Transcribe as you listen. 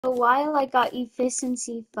A while I got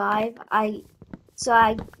efficiency 5, I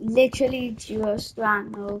literally just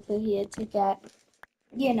ran over here to get,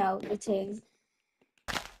 the thing.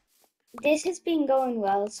 This has been going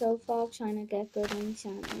well so far, trying to get good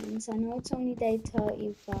enchantments. I know it's only day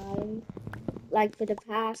 35. Like for the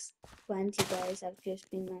past 20 days, I've just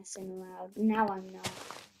been messing around. Now I'm not.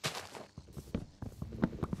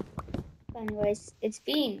 But anyways, it's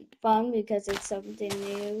been fun because it's something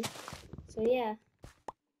new. So yeah.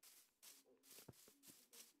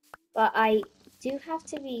 But I do have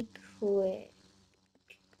to be quick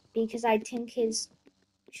because I think his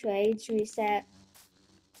trades reset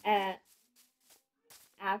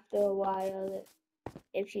after a while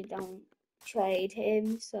if you don't trade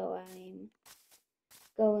him. So I'm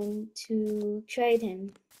going to trade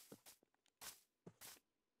him.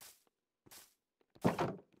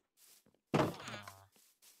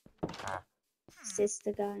 Is this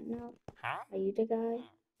the guy? No. Are you the guy?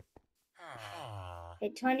 Hey,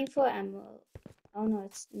 24 emerald. Oh no,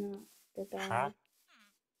 it's not the guy.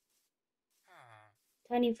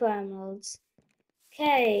 24 emeralds.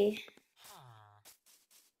 Okay.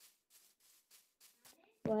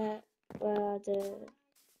 Where are the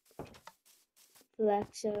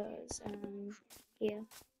flexors? Here.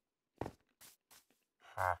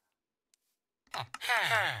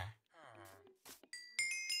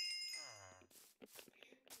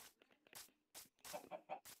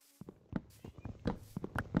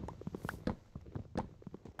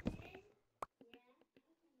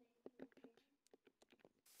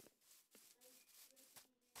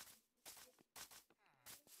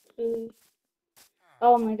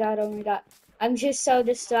 Oh my god, oh my god. I'm just so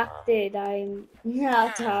distracted. I'm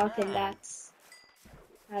not talking. That's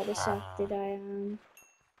how distracted I am.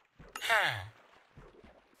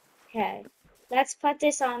 Okay. Let's put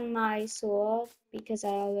this on my sword because I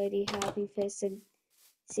already have efficiency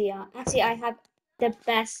on. Actually, I have the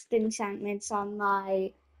best enchantments on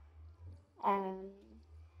my um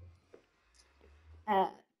uh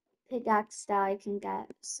pickaxe that I can get.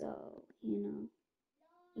 So,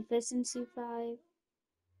 efficiency 5.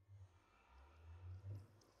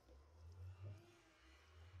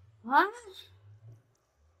 What?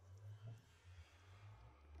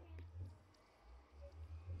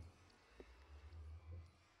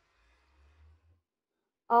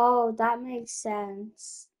 Oh, that makes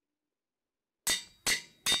sense.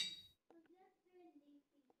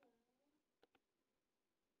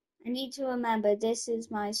 I need to remember this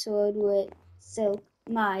is my sword with silk,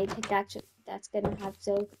 my pickaxe that's gonna have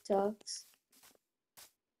silk tucks.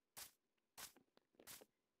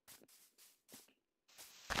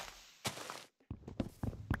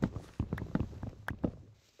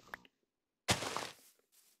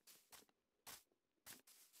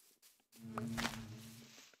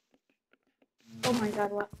 Oh my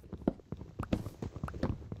god, what?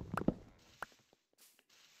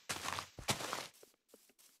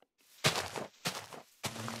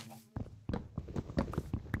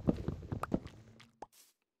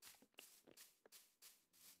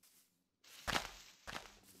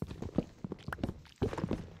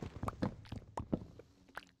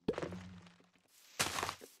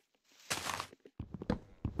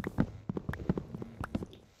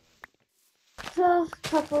 A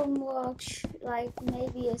couple more, like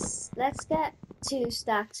maybe let's get 2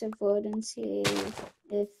 stacks of wood and see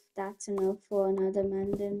if that's enough for another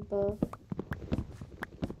mending book.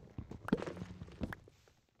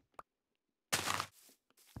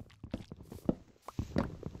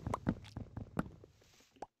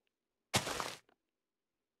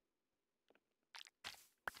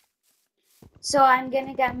 So I'm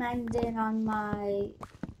gonna get mending on my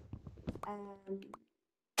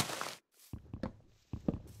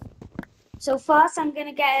so first I'm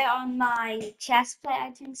gonna get it on my chest plate, I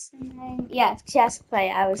think's the name. Yeah, chest plate.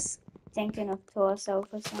 I was thinking of torso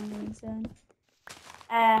for some reason.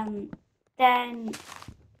 Then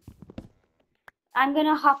I'm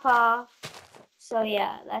gonna hop off. So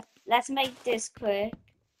yeah, let's make this quick.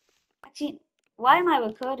 Actually, why am I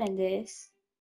recording this?